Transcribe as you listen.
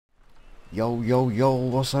Yo, yo, yo,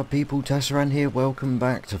 what's up people, Tasaran here, welcome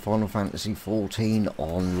back to Final Fantasy XIV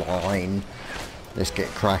Online. Let's get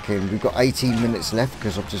cracking. We've got 18 minutes left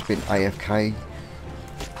because I've just been AFK.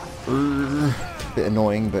 Bit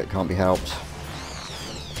annoying, but it can't be helped.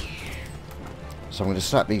 So I'm going to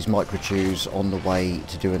slap these micro-chews on the way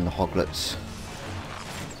to doing the hoglets.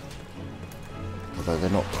 Although they're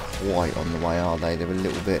not quite on the way, are they? They're a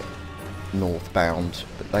little bit northbound,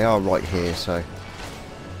 but they are right here, so...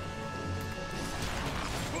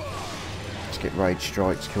 get rage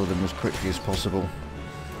strikes, kill them as quickly as possible.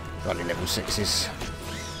 Running level 6s.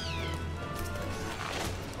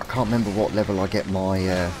 I can't remember what level I get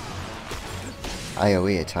my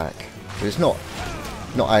AoE attack. But it's not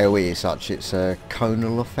AoE as such, it's a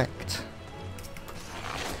conal effect.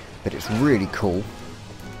 But it's really cool.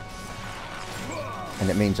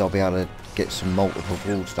 And it means I'll be able to get some multiple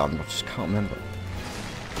walls done. I just can't remember.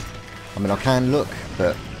 I mean, I can look,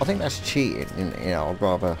 but I think that's cheating. You know, I'd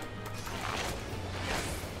rather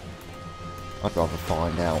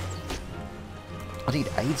find out. I need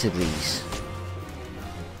 8 of these.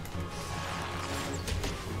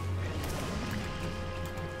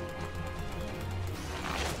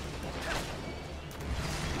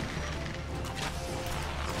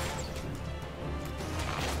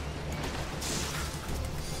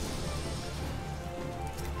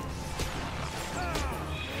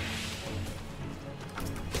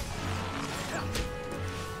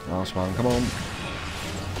 Last one, come on.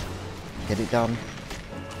 Get it done.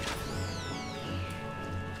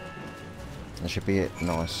 That should be it.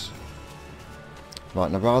 Nice. Right,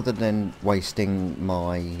 now rather than wasting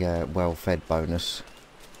my well-fed bonus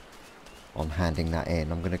on handing that in,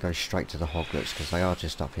 I'm going to go straight to the hoglets because they are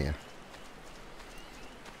just up here.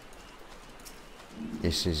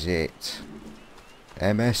 This is it.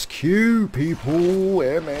 MSQ, people!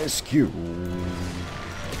 MSQ!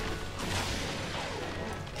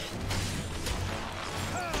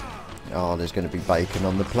 Oh, there's going to be bacon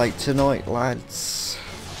on the plate tonight, lads.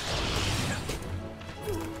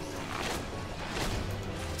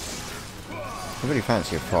 I really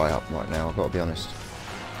fancy a fry-up right now, I've got to be honest.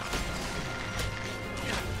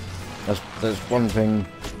 There's one thing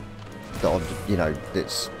that, you know,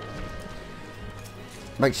 it's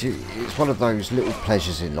one of those little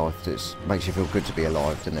pleasures in life that makes you feel good to be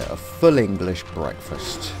alive, doesn't it? A full English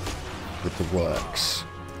breakfast with the works.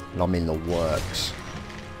 And I'm in the works.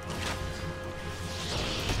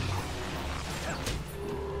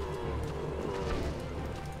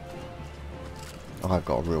 I've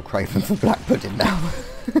got a real craving for black pudding now.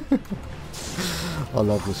 I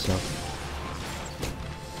love this stuff.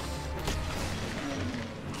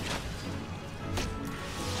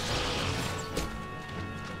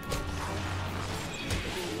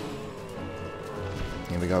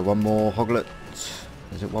 Here we go, one more hoglet.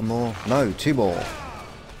 Is it one more? No, 2 more.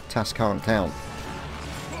 Tas can't count.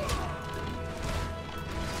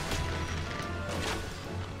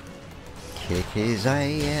 Kick his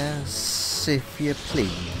ass, if you please.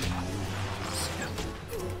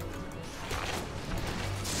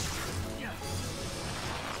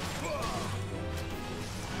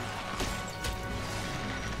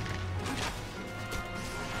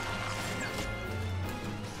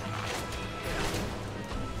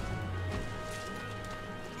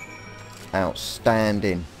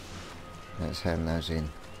 Outstanding. Let's hand those in.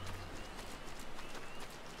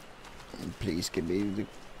 Please give me the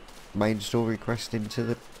main story quest into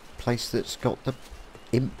the place that's got the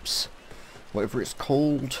imps, whatever it's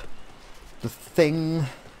called, the thing.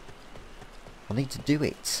 I need to do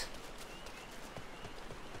it.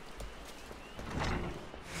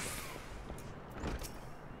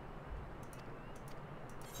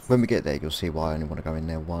 When we get there, you'll see why I only want to go in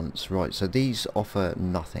there once. Right, so these offer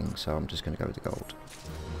nothing, so I'm just going to go with the gold.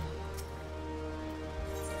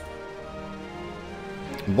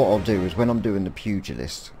 And what I'll do is when I'm doing the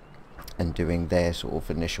pugilist and doing their sort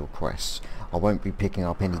of initial quests, I won't be picking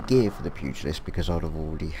up any gear for the pugilist because I'd have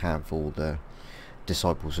already have all the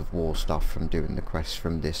Disciples of War stuff from doing the quests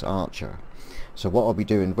from this archer. So what I'll be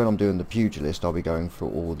doing when I'm doing the pugilist, I'll be going through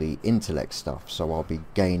all the intellect stuff, so I'll be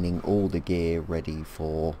gaining all the gear ready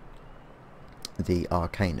for the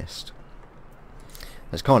arcanist.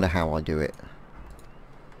 That's kind of how I do it.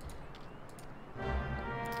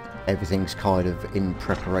 Everything's kind of in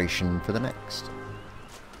preparation for the next.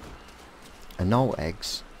 Annul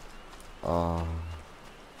eggs. Oh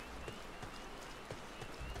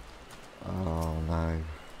no.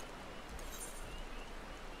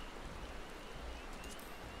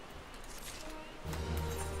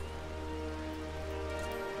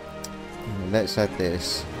 Let's add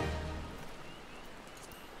this.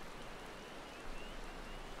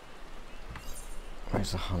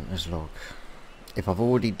 Where's the hunter's log? If I've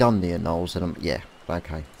already done the anoles, then yeah,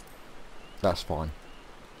 okay. That's fine.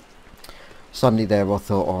 Suddenly there I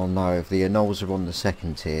thought, oh no, if the anoles are on the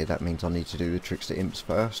second tier, that means I need to do the trickster imps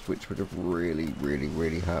first, which would have really, really,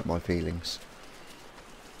 really hurt my feelings.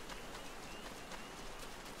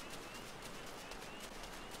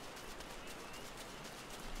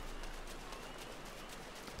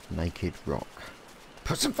 Naked rock.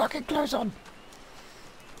 Put some fucking clothes on!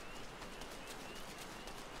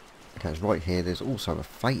 Okay, it's right here. There's also a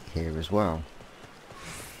fate here as well.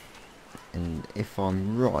 And if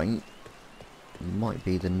I'm right, it might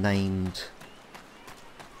be the named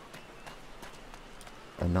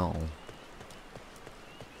anole.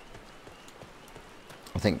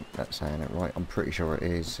 I think that's saying it right. I'm pretty sure it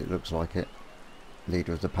is. It looks like it.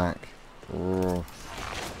 Leader of the pack. Oh,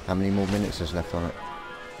 how many more minutes is left on it?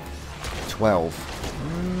 12.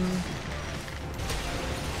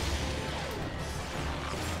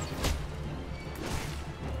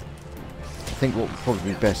 I think what would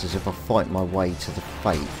probably be best is if I fight my way to the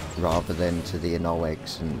fate rather than to the anole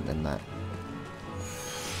eggs and that.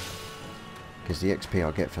 Because the XP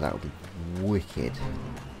I get for that will be wicked.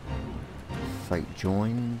 Fate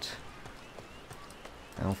joined.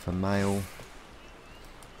 Alpha male.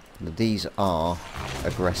 These are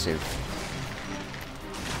aggressive.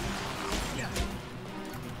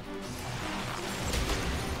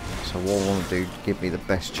 So what I want to do to give me the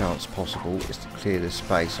best chance possible is to clear this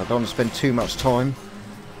space. I don't want to spend too much time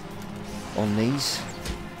on these.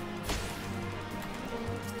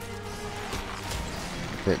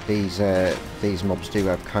 But these mobs do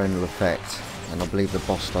have conal effect, and I believe the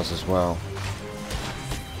boss does as well.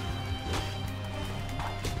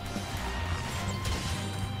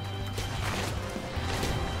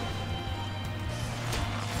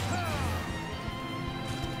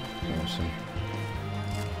 Awesome.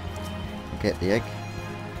 Get the egg.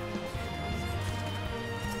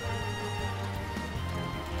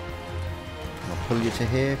 I'll pull you to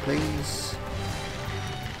here, please.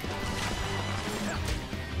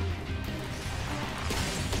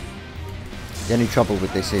 The only trouble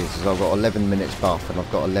with this is I've got 11 minutes buff and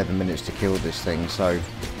I've got 11 minutes to kill this thing, so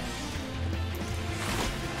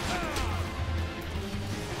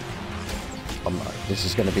this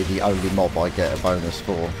is going to be the only mob I get a bonus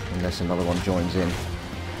for, unless another one joins in.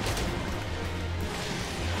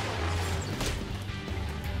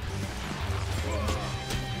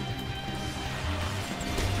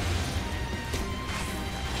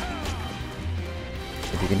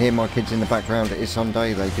 If you can hear my kids in the background, it is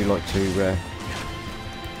Sunday. They do like to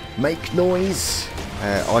make noise.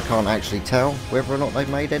 I can't actually tell whether or not they've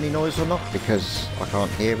made any noise or not because I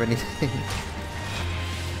can't hear anything.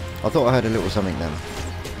 I thought I heard a little something then.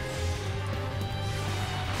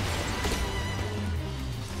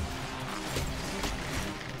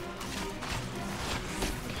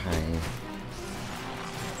 Okay.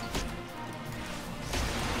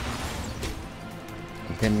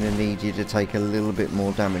 I'm going to need you to take a little bit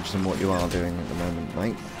more damage than what you are doing at the moment,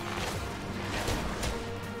 mate.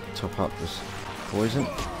 Top up this poison.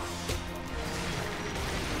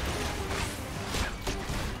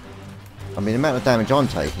 I mean, the amount of damage I'm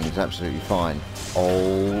taking is absolutely fine.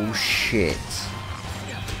 Oh, shit.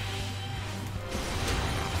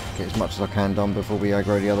 Get as much as I can done before we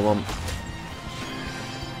aggro the other one.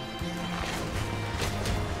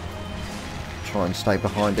 Try and stay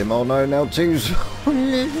behind him. Oh no, now two's...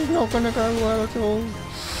 This is not going to go well at all.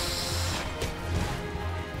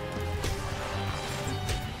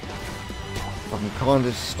 I can kind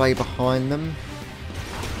of stay behind them.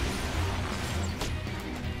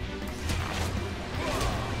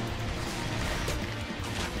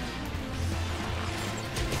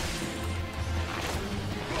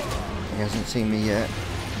 He hasn't seen me yet.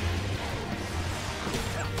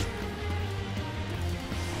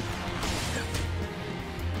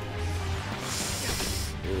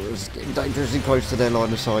 It's getting dangerously close to their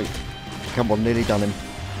line of sight. Come on, nearly done him.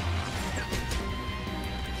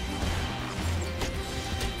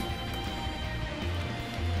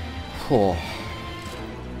 Oh,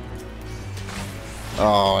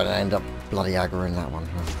 I end up bloody aggroing that one.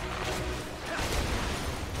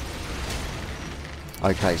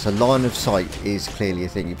 Okay, so line of sight is clearly a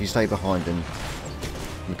thing. If you stay behind them,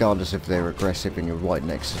 regardless if they're aggressive and you're right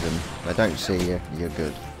next to them, they don't see you, you're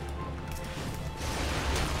good.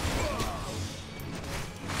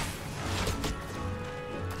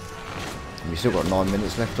 And we've still got 9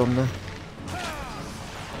 minutes left on the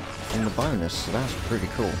bonus, so that's pretty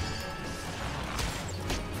cool.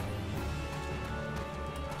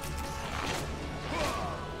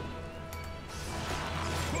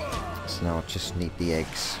 Now I just need the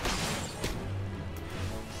eggs.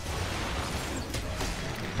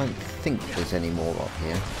 don't think there's any more up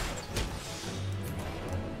here.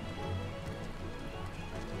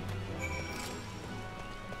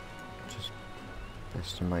 Just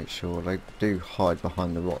best to make sure. They do hide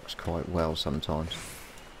behind the rocks quite well sometimes.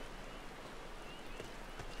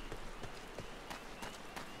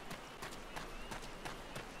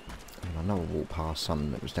 And I know I walked past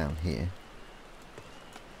some that was down here.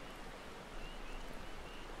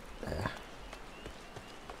 There.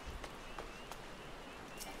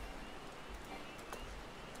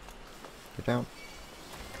 Go down.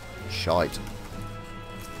 Shite.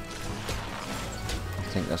 I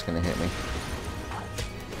think that's going to hit me.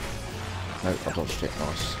 Nope, I dodged it.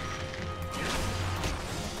 Nice.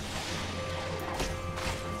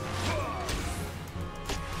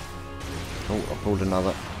 Oh, I pulled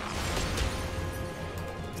another.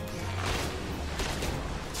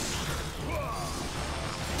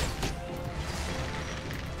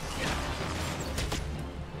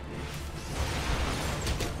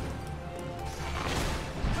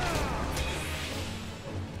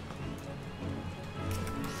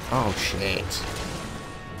 Oh shit.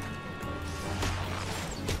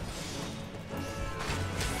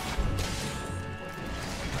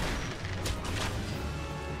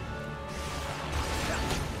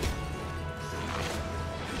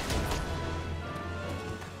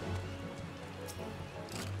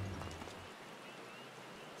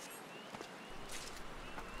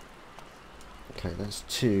 Okay, that's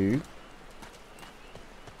 2.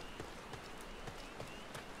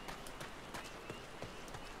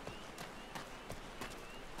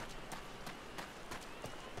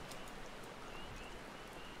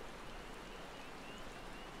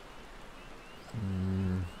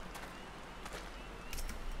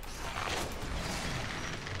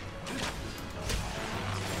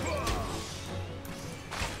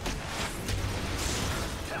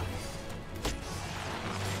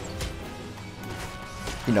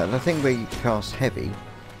 You know, the thing where you cast heavy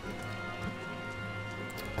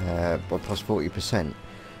by plus 40%,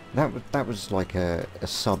 that was like a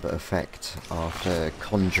sub effect after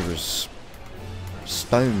Conjurer's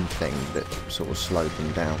stone thing that sort of slowed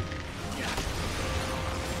them down.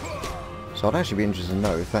 So I'd actually be interested to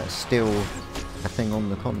know if that's still a thing on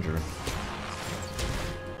the Conjurer.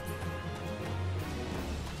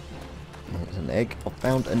 There's an egg. I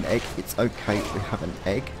found an egg. It's okay, we have an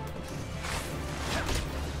egg.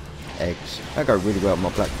 Eggs. That go really well with my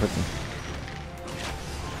black pudding.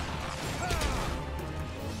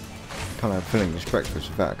 Can't have a filling this breakfast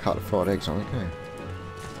without a couple of fried eggs on it, can you?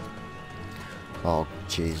 Oh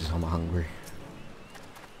Jesus, I'm hungry.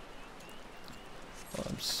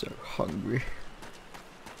 I'm so hungry.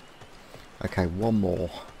 Okay, one more.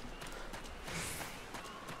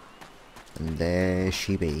 And there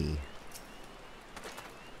she be.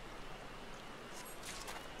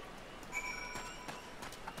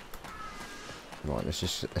 Right, let's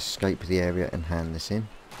just escape the area and hand this in.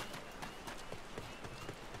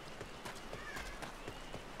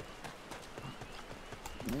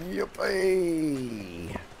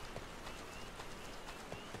 Yuppie!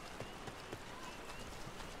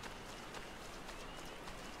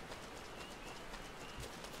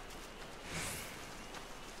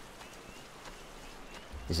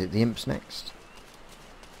 Is it the imps next?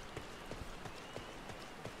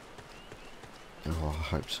 Oh, I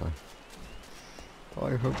hope so.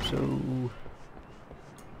 I hope so.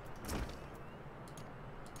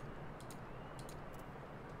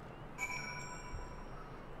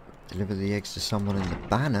 Deliver the eggs to someone in the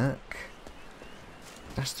bannock?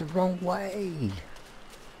 That's the wrong way.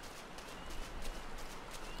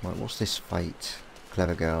 Right, what's this fate?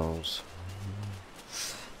 Clever girls.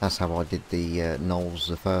 That's how I did the Knolls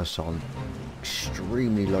the first time.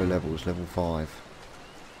 Extremely low levels, level 5.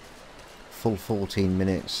 Full 14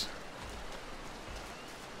 minutes.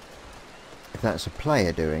 If that's a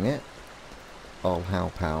player doing it, I'll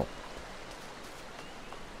help out.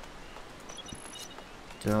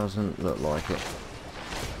 Doesn't look like it.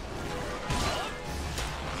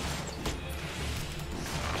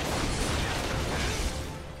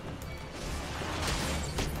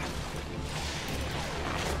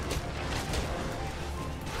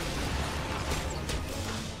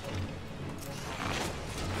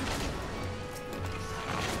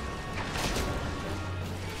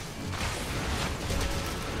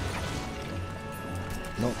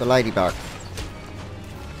 Not the ladybug.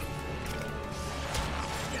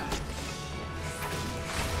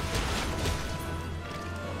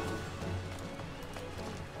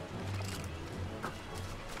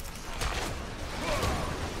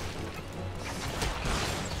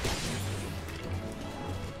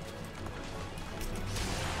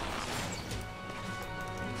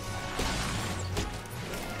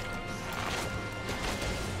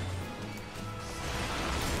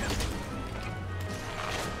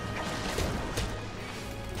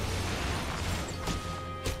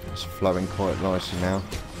 That's flowing quite nicely now.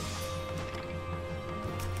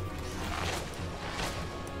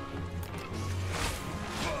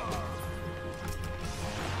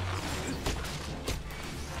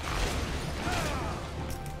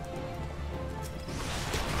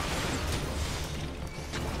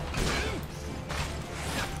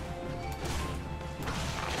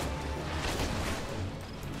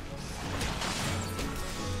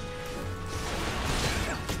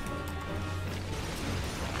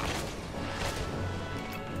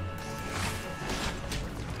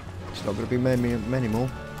 It's not going to be many more.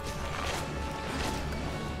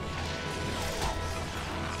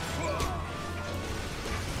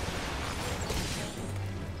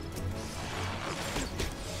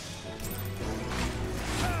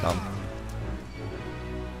 Done.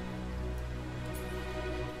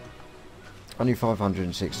 Only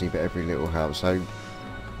 560, but every little helps. So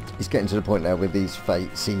it's getting to the point now with these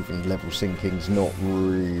fates, even level sinking's not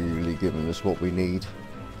really giving us what we need.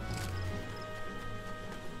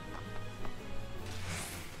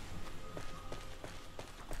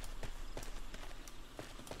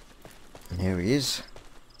 Here he is,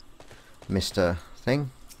 Mr. Thing,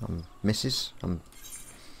 Mrs.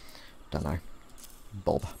 Don't know,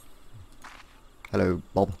 Bob. Hello,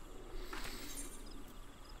 Bob.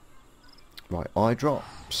 Right, eye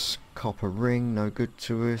drops, copper ring, no good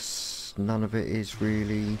to us. None of it is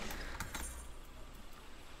really.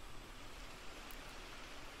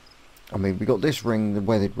 I mean, we got this ring, the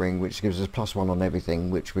weathered ring, which gives us +1 on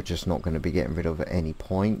everything, which we're just not going to be getting rid of at any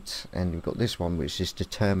point. And we've got this one, which is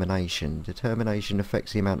determination. Determination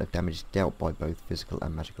affects the amount of damage dealt by both physical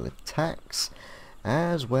and magical attacks,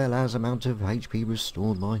 as well as amount of HP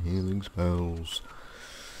restored by healing spells.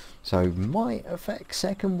 So might affect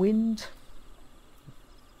second wind,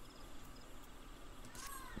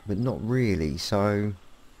 but not really. So.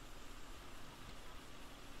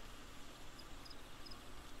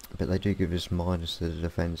 But they do give us minus to the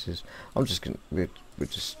defences. I'm just gonna we'll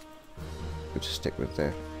just stick with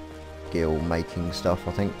the gil making stuff,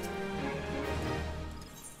 I think.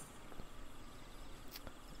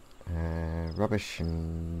 Rubbish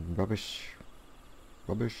and rubbish.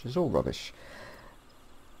 Rubbish is all rubbish.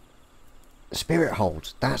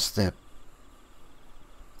 Spirithold. That's the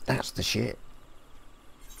shit.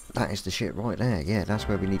 That is the shit right there. Yeah, that's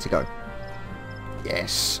where we need to go.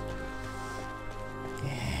 Yes.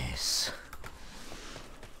 Yes.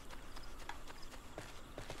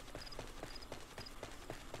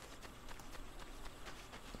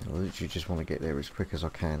 I literally just want to get there as quick as I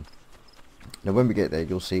can. Now when we get there,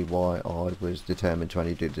 you'll see why I was determined to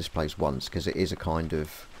only do this place once, because it is a kind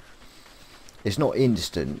of, it's not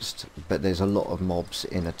instanced, but there's a lot of mobs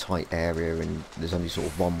in a tight area and there's only sort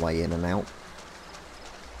of one way in and out.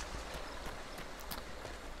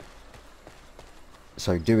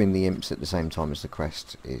 So doing the imps at the same time as the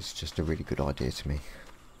quest is just a really good idea to me.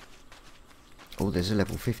 Oh, there's a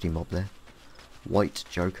level 50 mob there. White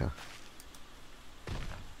Joker.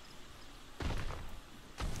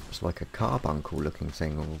 It's like a carbuncle looking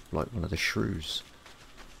thing, or like one of the shrews.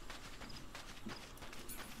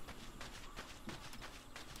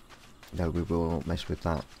 No, we will not mess with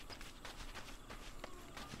that.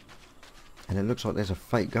 And it looks like there's a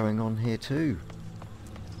fate going on here too.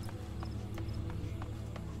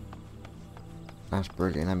 That's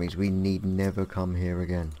brilliant. That means we need never come here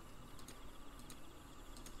again.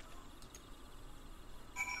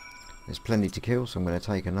 There's plenty to kill, so I'm going to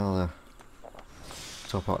take another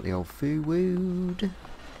top up the old food.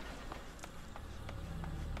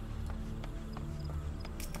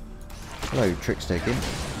 Hello, Trickster Gimp.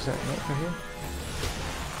 Is that not for here?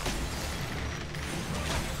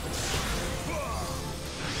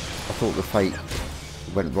 I thought the fate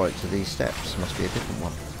went right to these steps. Must be a different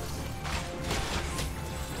one.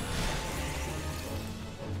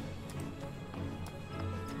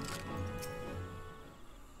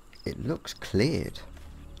 It looks cleared.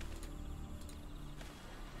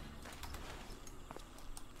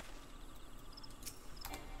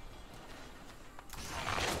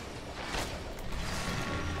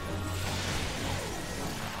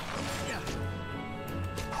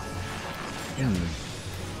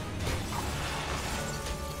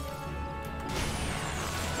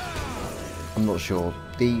 I'm not sure.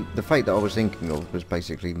 The fate that I was thinking of was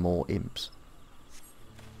basically more imps.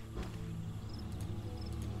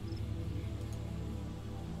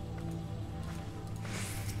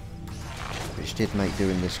 Which did make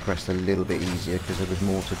doing this quest a little bit easier because there was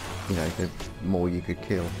more to, you know, the more you could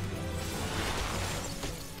kill.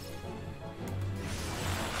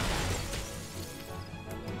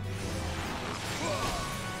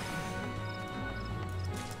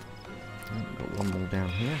 Got one more down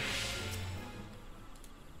here.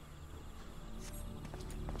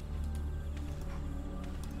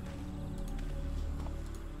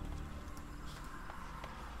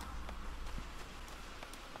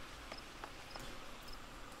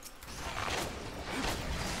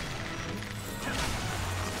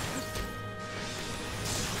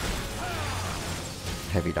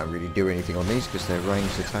 Heavy don't really do anything on these because they're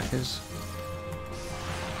ranged attackers.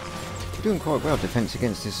 We're doing quite well defense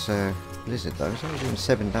against this blizzard though. It's only doing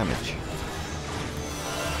 7 damage.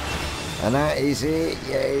 And that is it.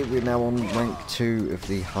 Yay, we're now on rank 2 of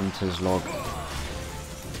the Hunter's Log.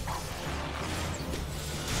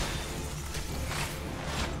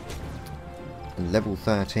 And level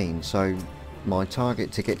 13, so my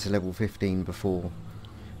target to get to level 15 before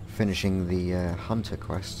finishing the Hunter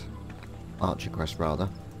quest, Archer quest rather,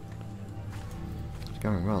 it's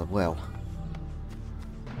going rather well.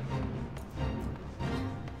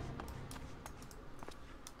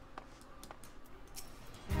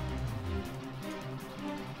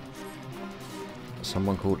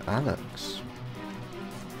 Someone called Alex.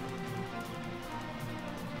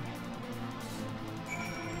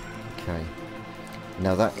 Okay.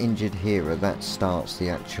 Now that injured hero, that starts the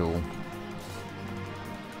actual...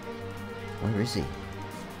 Where is he?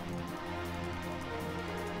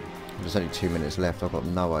 There's only 2 minutes left, I've got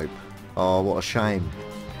no hope. Oh, what a shame.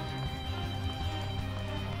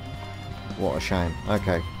 What a shame.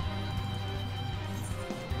 Okay.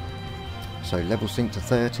 So level sync to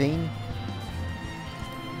 13.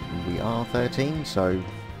 We are 13, so...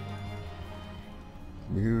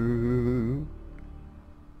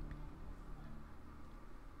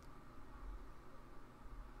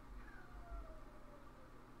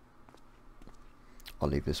 I'll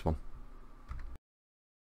leave this one.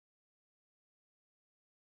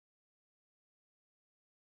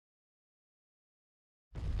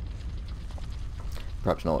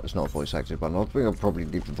 Perhaps not, it's not a voice acted one. I think I'll probably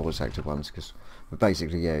leave the voice acted ones because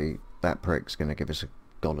basically, yeah, that prick's going to give us a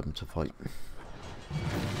golem to fight.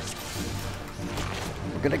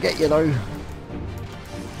 We're going to get you though.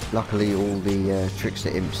 Luckily all the trickster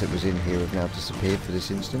imps that was in here have now disappeared for this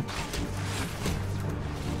instant.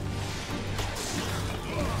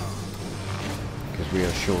 Because we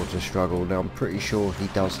are sure to struggle. Now I'm pretty sure he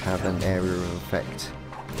does have an area of effect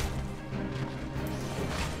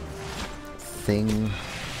thing.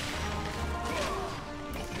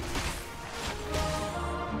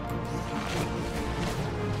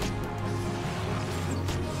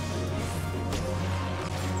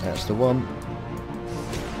 That's the one.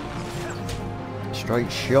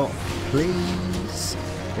 Straight shot, please.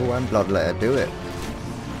 Oh, and bloodletter, do it.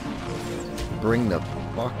 Bring the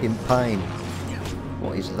fucking pain.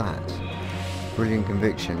 What is that? Brilliant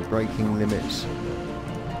conviction, breaking limits.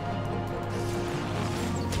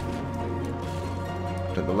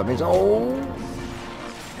 Don't know what that means. Oh!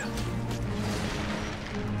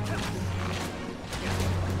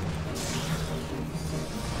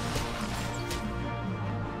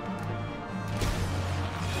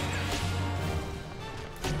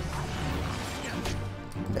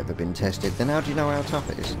 Never been tested. Then how do you know how tough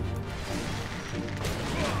it is?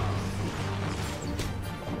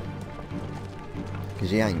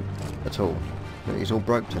 Because he ain't at all. He's all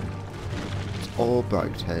broken. It's all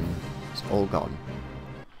broken. It's all gone.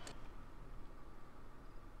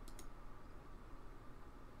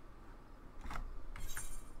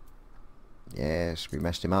 Yes, we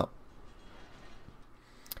messed him up.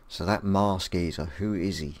 So that mask geezer, who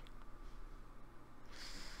is he?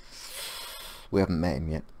 We haven't met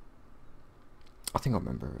him yet. I think I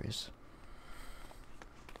remember who he is.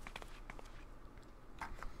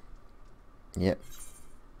 Yep.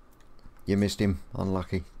 You missed him.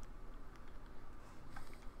 Unlucky.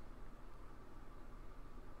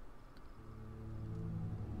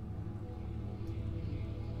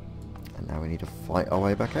 And now we need to fight our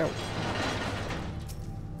way back out.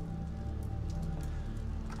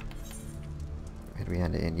 Where do we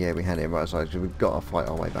hand it in? Yeah, we hand it in right side, so we've got to fight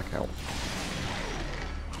our way back out.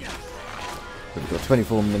 We've got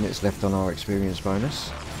 24 minutes left on our experience bonus.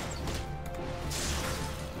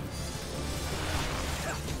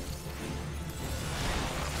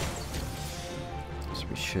 So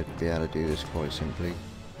we should be able to do this quite simply.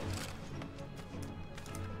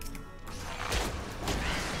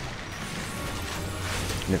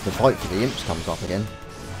 And if the fight for the imps comes up again,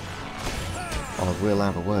 I will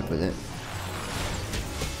have a word with it.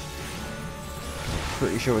 I'm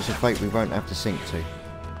pretty sure it's a fate we won't have to sink to.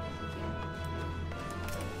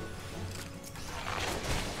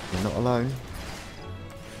 We're not alone.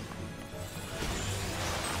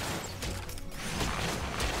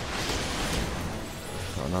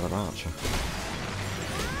 Got another archer.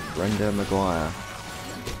 Brenda Maguire.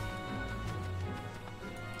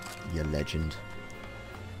 You legend.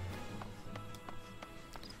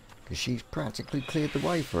 Because she's practically cleared the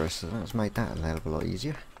way for us, so that's made that a hell of a lot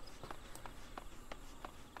easier.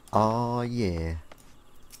 Ah, yeah.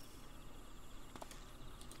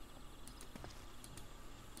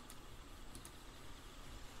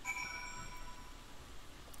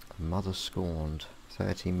 Mother Scorned.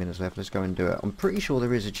 13 minutes left. Let's go and do it. I'm pretty sure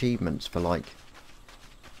there is achievements for like...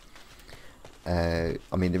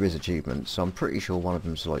 I mean, there is achievements, so I'm pretty sure one of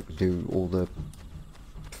them's like do all the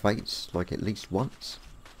fates like at least once.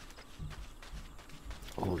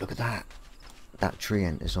 Oh, look at that. That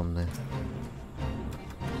treant is on the...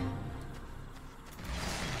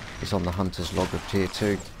 It's on the Hunter's Log of Tier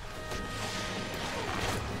 2.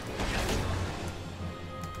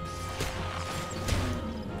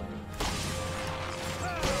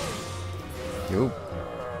 Yo.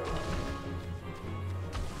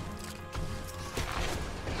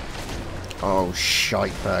 Oh,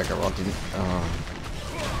 shite burger, I didn't... Oh.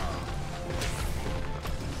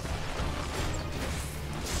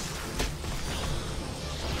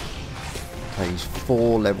 Okay, he's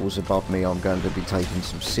 4 levels above me. I'm going to be taking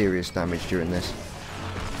some serious damage during this.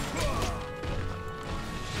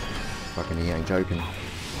 Fucking he ain't joking.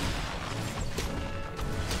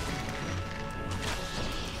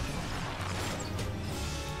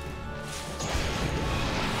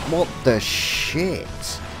 What the shit?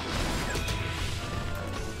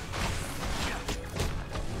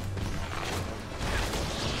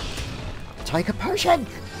 Take a potion!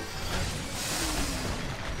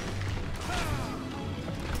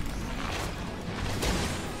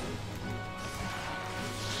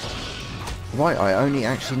 Right, I only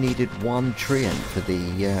actually needed 1 treant for the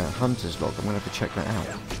Hunter's Log. I'm going to have to check that out.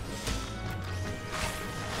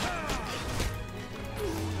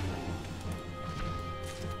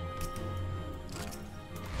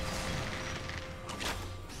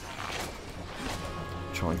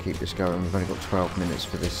 Try and keep this going. We've only got 12 minutes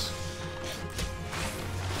for this.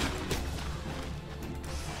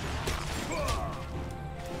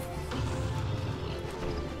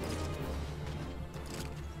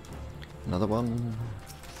 Another one.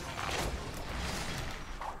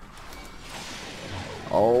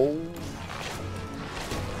 Oh.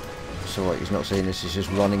 It's alright, he's not seeing this, he's just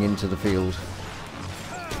running into the field.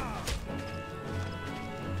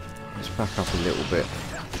 Let's back up a little bit.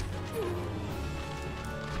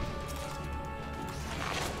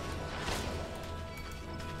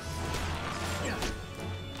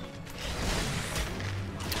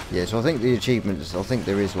 Yeah, so I think the achievements, I think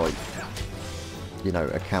there is like, you know,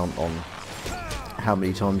 a count on how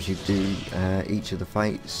many times you do each of the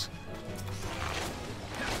fates.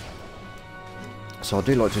 So I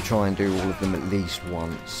do like to try and do all of them at least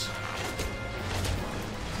once.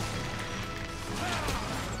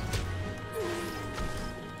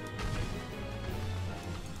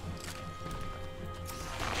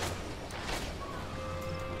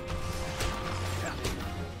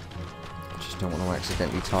 Just don't want to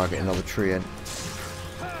accidentally target another treant.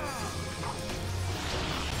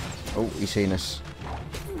 Oh, he's seen us.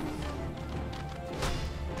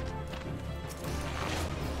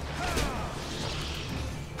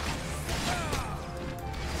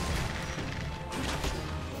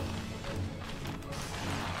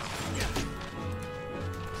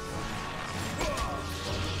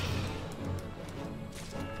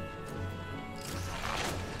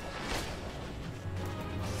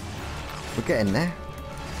 We're getting there.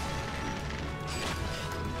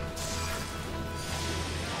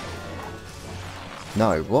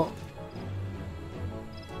 No, what?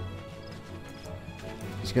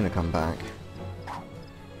 He's going to come back. Okay,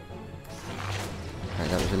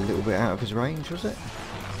 that was a little bit out of his range, was it?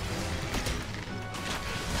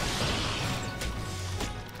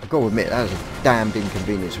 I've got to admit, that was a damned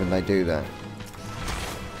inconvenience when they do that.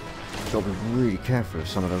 You've got to be really careful of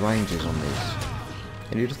some of the ranges on these.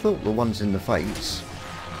 And you'd have thought the ones in the fates,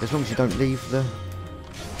 as long as you don't leave the...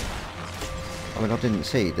 I mean, I didn't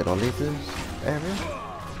see. Did I leave this area?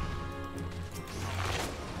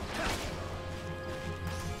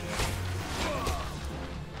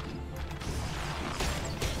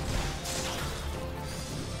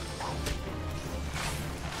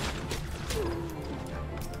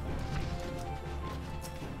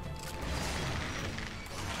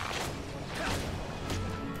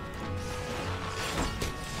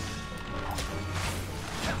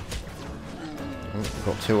 Oh,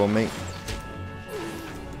 got 2 on me.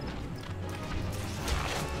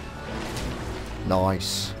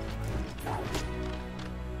 Nice.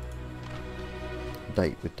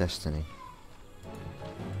 Date with Destiny.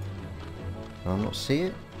 Will I not see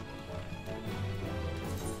it?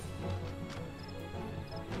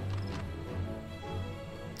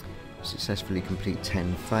 Successfully complete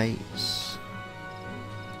 10 fates.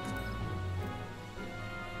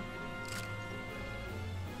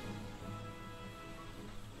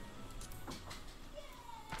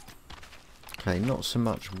 Okay, not so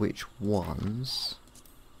much which ones.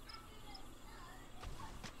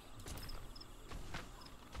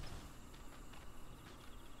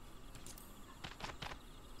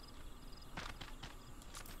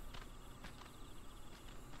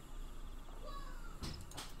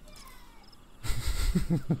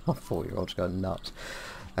 I thought you were going nuts.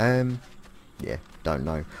 Yeah, don't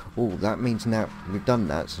know. Oh, that means now we've done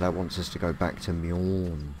that, so that wants us to go back to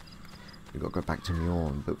Mjorn. We've got to go back to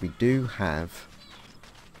Mjorn, but we do have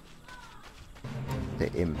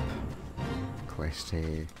the imp quest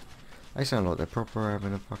here. They sound like they're proper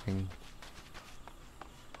having a fucking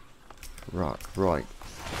ruck. Right.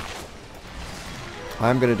 I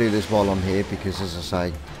am going to do this while I'm here because, as I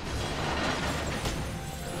say,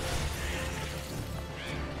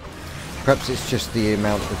 perhaps it's just the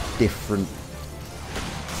amount of different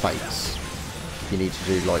fates you need to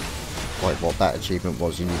do, like what that achievement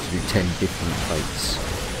was. You need to do 10 different fates.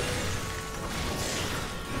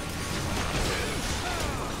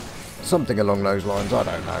 Something along those lines, I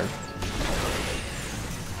don't know.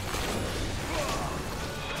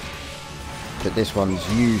 But this one's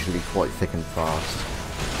usually quite thick and fast.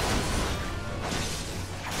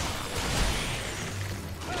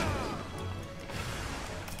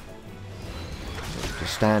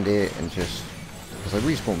 Just stand here and just... because they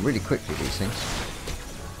respawn really quickly, these things.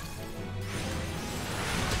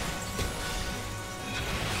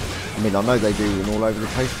 I mean, I know they do in all over the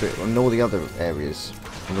place, but in all the other areas,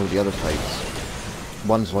 in all the other fates,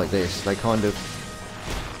 ones like this, they kind of...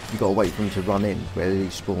 you got to wait for them to run in, where they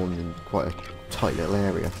spawn in quite a tight little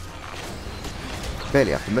area.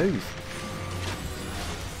 Barely have to move.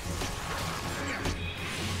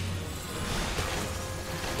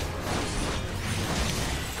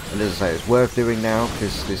 And as I say, it's worth doing now,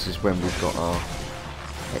 because this is when we've got our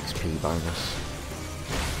XP bonus.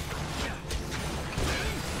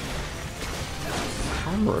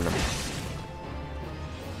 Hammering them.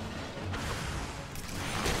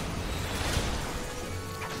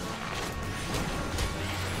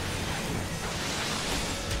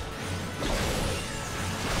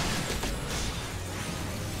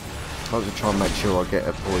 I like to try and make sure I get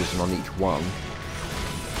a poison on each one.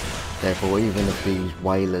 Therefore, even if these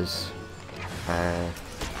whalers are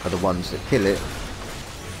the ones that kill it,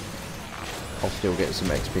 I'll still get some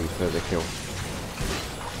XP for the kill.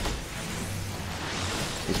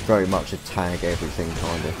 It's very much a tag everything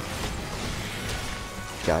kind of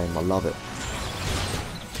game. I love it.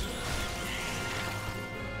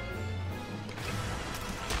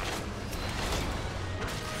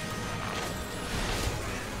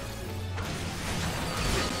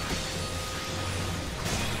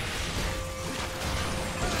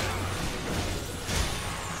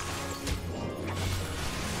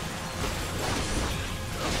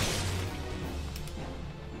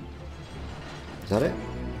 Is that it?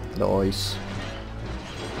 Nice.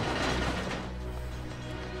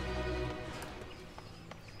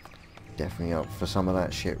 Definitely up for some of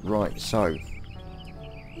that shit. Right, so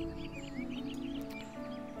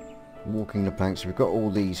walking the planks. We've got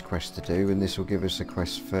all these quests to do, and this will give us a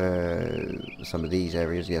quest for some of these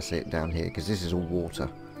areas. Yes, it down here, because this is all water.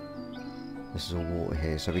 This is all water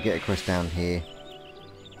here. So we get a quest down here.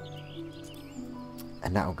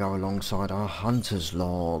 And that'll go alongside our Hunter's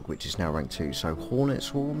Log, which is now rank 2. So Hornet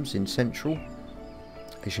Swarms in Central.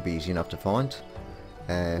 It should be easy enough to find.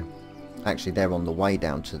 Actually, they're on the way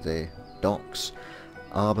down to the docks.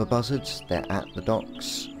 Arbor Buzzards, they're at the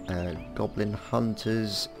docks. Goblin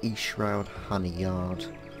Hunters, Eastshroud Honey Yard.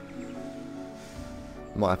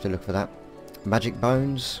 Might have to look for that. Magic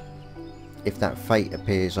Bones. If that fate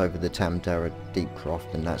appears over the Tamdara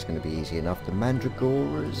Deepcroft, then that's going to be easy enough. The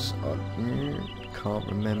Mandragoras, can't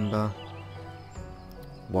remember.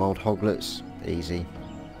 Wild Hoglets, easy.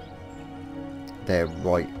 They're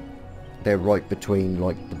right between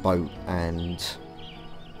like the boat and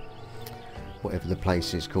whatever the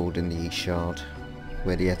place is called in the East Shard,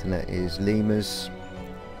 where the Ethernet is. Lemurs,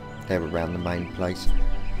 they're around the main place.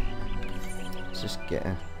 Let's just get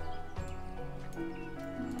a...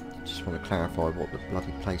 just want to clarify what the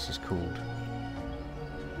bloody place is called.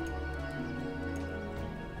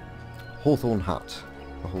 Hawthorne Hut.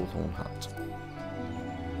 A Hawthorne Hut.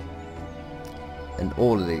 And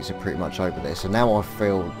all of these are pretty much over there. So now I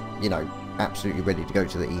feel, you know, absolutely ready to go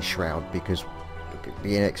to the East Shroud, because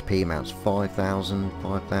the XP amounts 5,000,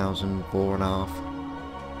 5,000, 4.5,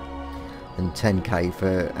 and 10k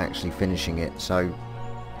for actually finishing it. So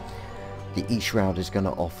the E-Shroud is going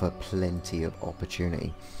to offer plenty of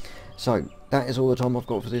opportunity. So that is all the time I've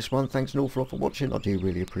got for this one. Thanks an awful lot for watching. I do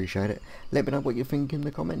really appreciate it. Let me know what you think in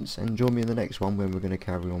the comments, and join me in the next one when we're going to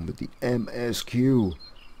carry on with the MSQ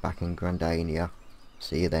back in Grandania.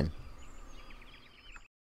 See you then.